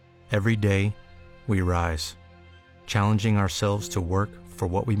Every day, we rise, challenging ourselves to work for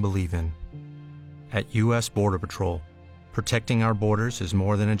what we believe in. At U.S. Border Patrol, protecting our borders is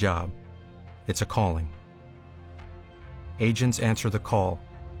more than a job. It's a calling. Agents answer the call,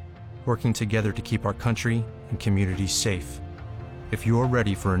 working together to keep our country and communities safe. If you're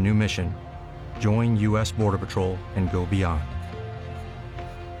ready for a new mission, join U.S. Border Patrol and go beyond.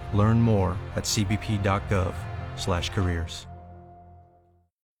 Learn more at cbp.gov/careers.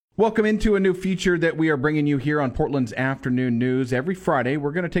 Welcome into a new feature that we are bringing you here on Portland's Afternoon News. Every Friday,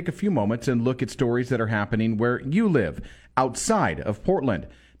 we're going to take a few moments and look at stories that are happening where you live, outside of Portland.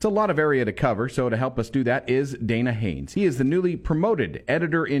 It's a lot of area to cover, so to help us do that is Dana Haynes. He is the newly promoted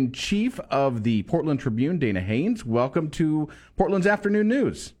editor-in-chief of the Portland Tribune. Dana Haynes, welcome to Portland's Afternoon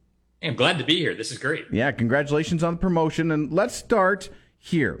News. I'm glad to be here. This is great. Yeah, congratulations on the promotion. And let's start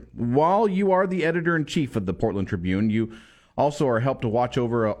here. While you are the editor-in-chief of the Portland Tribune, you also are helped to watch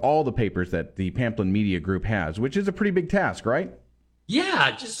over all the papers that the Pamplin Media Group has, which is a pretty big task, right?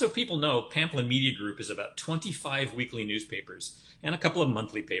 Yeah, just so people know, Pamplin Media Group is about 25 weekly newspapers and a couple of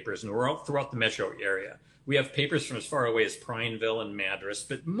monthly papers, and we're all throughout the metro area. We have papers from as far away as Prineville and Madras,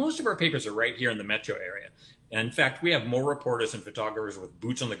 but most of our papers are right here in the metro area. And in fact, we have more reporters and photographers with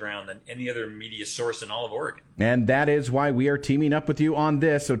boots on the ground than any other media source in all of Oregon. And that is why we are teaming up with you on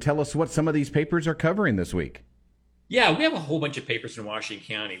this. So tell us what some of these papers are covering this week. Yeah, we have a whole bunch of papers in Washington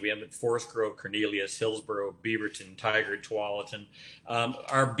County. We have in Forest Grove, Cornelius, Hillsborough, Beaverton, Tigard, Tualatin.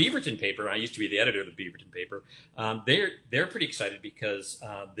 Our Beaverton paper, I used to be the editor of the Beaverton paper, they're pretty excited because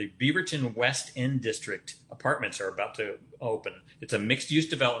the Beaverton West End District apartments are about to open. It's a mixed-use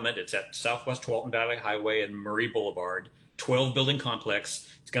development. It's at Southwest Tualatin Valley Highway and Murray Boulevard. 12-building complex.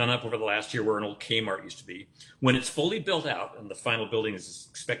 It's gone up over the last year where an old Kmart used to be. When it's fully built out, and the final building is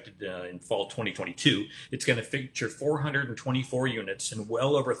expected in fall 2022, it's going to feature 424 units and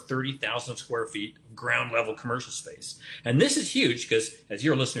well over 30,000 square feet of ground-level commercial space. And this is huge because, as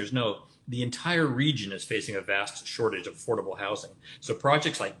your listeners know, the entire region is facing a vast shortage of affordable housing. So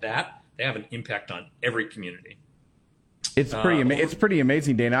projects like that, they have an impact on every community. It's pretty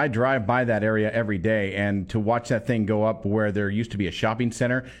amazing, Dana. I drive by that area every day, and to watch that thing go up where there used to be a shopping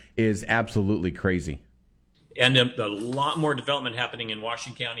center is absolutely crazy. And a lot more development happening in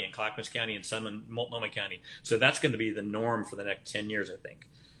Washington County and Clackamas County and some in Multnomah County. So that's going to be the norm for the next 10 years, I think.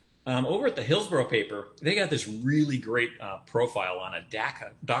 Over at the Hillsborough paper, they got this really great profile on a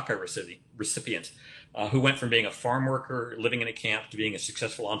DACA recipient who went from being a farm worker living in a camp to being a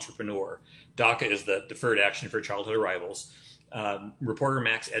successful entrepreneur. DACA is the Deferred Action for Childhood Arrivals. Reporter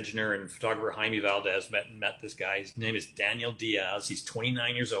Max Edgener and photographer Jaime Valdez met this guy. His name is Daniel Diaz. He's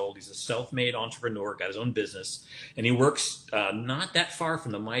 29 years old. He's a self-made entrepreneur, got his own business, and he works not that far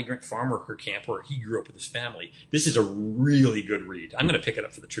from the migrant farm worker camp where he grew up with his family. This is a really good read. I'm going to pick it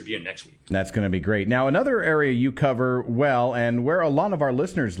up for the Tribune next week. That's going to be great. Now, another area you cover well and where a lot of our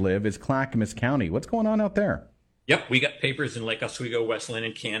listeners live is Clackamas County. What's going on out there? Yep, we got papers in Lake Oswego, Westland,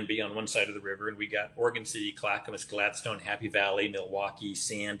 and Canby on one side of the river, and we got Oregon City, Clackamas, Gladstone, Happy Valley, Milwaukee,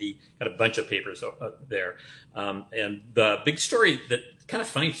 Sandy. Got a bunch of papers there. And the big story, kind of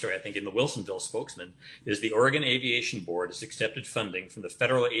funny story, I think, in the Wilsonville Spokesman is the Oregon Aviation Board has accepted funding from the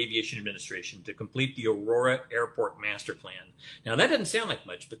Federal Aviation Administration to complete the Aurora Airport Master Plan. Now, that doesn't sound like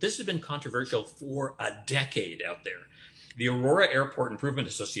much, but this has been controversial for a decade out there. The Aurora Airport Improvement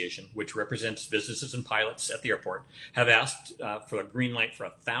Association, which represents businesses and pilots at the airport, have asked for a green light for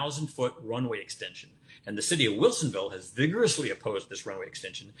a 1,000-foot runway extension. And the city of Wilsonville has vigorously opposed this runway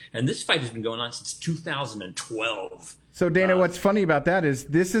extension. And this fight has been going on since 2012. So, Dana, what's funny about that is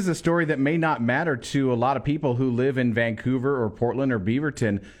this is a story that may not matter to a lot of people who live in Vancouver or Portland or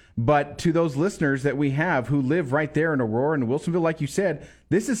Beaverton. But to those listeners that we have who live right there in Aurora and Wilsonville, like you said,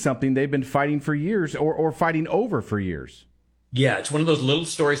 this is something they've been fighting for years or fighting over for years. Yeah, it's one of those little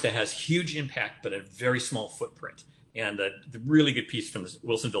stories that has huge impact, but a very small footprint. And the really good piece from the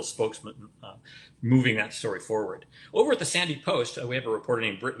Wilsonville Spokesman moving that story forward. Over at the Sandy Post, we have a reporter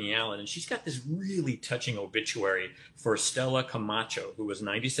named Brittany Allen, and she's got this really touching obituary for Stella Camacho, who was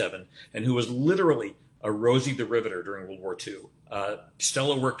 97 and who was literally a Rosie the Riveter during World War II.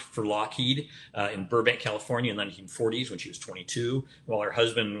 Stella worked for Lockheed in Burbank, California in the 1940s when she was 22, while her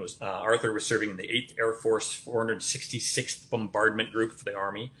husband, Arthur, was serving in the 8th Air Force 466th Bombardment Group for the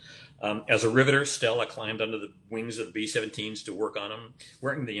Army. As a riveter, Stella climbed under the wings of the B-17s to work on them,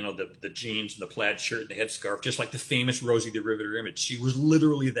 wearing the jeans and the plaid shirt and the headscarf, just like the famous Rosie the Riveter image. She was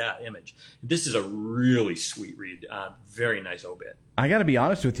literally that image. This is a really sweet read. Very nice obit. I got to be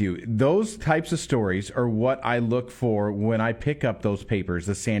honest with you. Those types of stories are what I look for when I pick up those papers,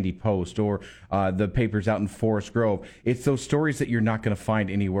 the Sandy Post or the papers out in Forest Grove. It's those stories that you're not going to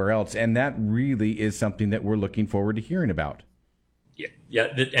find anywhere else, and that really is something that we're looking forward to hearing about. Yeah,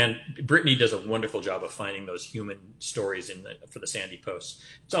 and Brittany does a wonderful job of finding those human stories for the Sandy Post.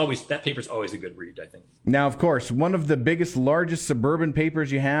 That paper's always a good read, I think. Now, of course, one of the biggest, largest suburban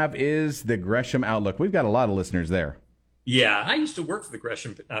papers you have is the Gresham Outlook. We've got a lot of listeners there. Yeah, I used to work for the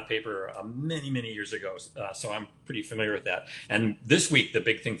Gresham paper many, many years ago, so I'm pretty familiar with that. And this week, the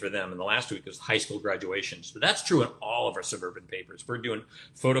big thing for them, and the last week, was high school graduations. But that's true in all of our suburban papers. We're doing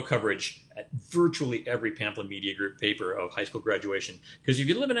photo coverage at virtually every Pamplin Media Group paper of high school graduation. Because if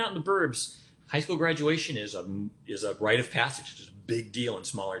you're living out in the burbs, high school graduation is a rite of passage. It's a big deal in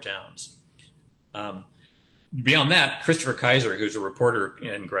smaller towns. Beyond that, Christopher Kaiser, who's a reporter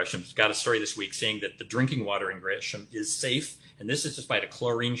in Gresham, has got a story this week saying that the drinking water in Gresham is safe, and this is despite a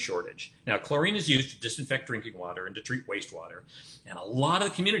chlorine shortage. Now, chlorine is used to disinfect drinking water and to treat wastewater, and a lot of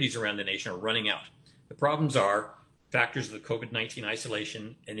the communities around the nation are running out. The problems are factors of the COVID-19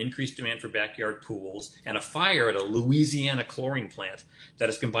 isolation, an increased demand for backyard pools, and a fire at a Louisiana chlorine plant that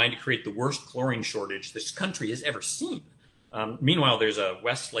has combined to create the worst chlorine shortage this country has ever seen. Meanwhile, there's a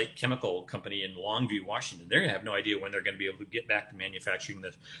Westlake chemical company in Longview, Washington. They're going to have no idea when they're going to be able to get back to manufacturing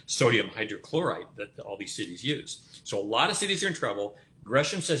the sodium hydrochloride that all these cities use. So a lot of cities are in trouble.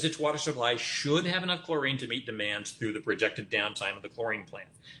 Gresham says its water supply should have enough chlorine to meet demands through the projected downtime of the chlorine plant.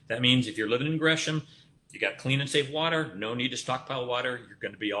 That means if you're living in Gresham, you got clean and safe water, no need to stockpile water, you're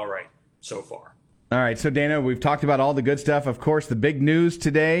going to be all right so far. All right, so Dana, we've talked about all the good stuff. Of course, the big news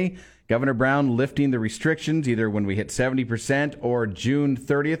today, Governor Brown lifting the restrictions either when we hit 70% or June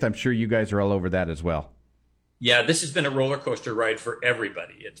 30th. I'm sure you guys are all over that as well. Yeah, this has been a roller coaster ride for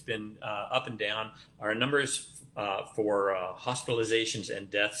everybody. It's been up and down. Our numbers for hospitalizations and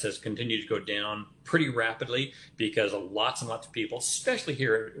deaths has continued to go down pretty rapidly because lots and lots of people, especially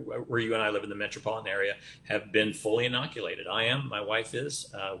here where you and I live in the metropolitan area, have been fully inoculated. I am. My wife is.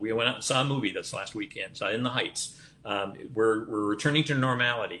 We went out and saw a movie this last weekend, saw In the Heights. We're returning to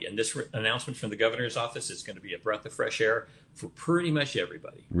normality, and this announcement from the governor's office is going to be a breath of fresh air for pretty much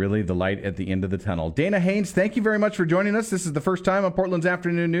everybody. Really the light at the end of the tunnel. Dana Haynes, thank you very much for joining us. This is the first time on Portland's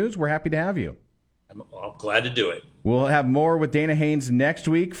Afternoon News. We're happy to have you. I'm glad to do it. We'll have more with Dana Haynes next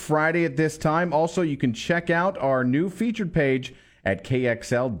week, Friday at this time. Also, you can check out our new featured page at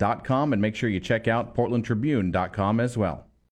kxl.com and make sure you check out portlandtribune.com as well.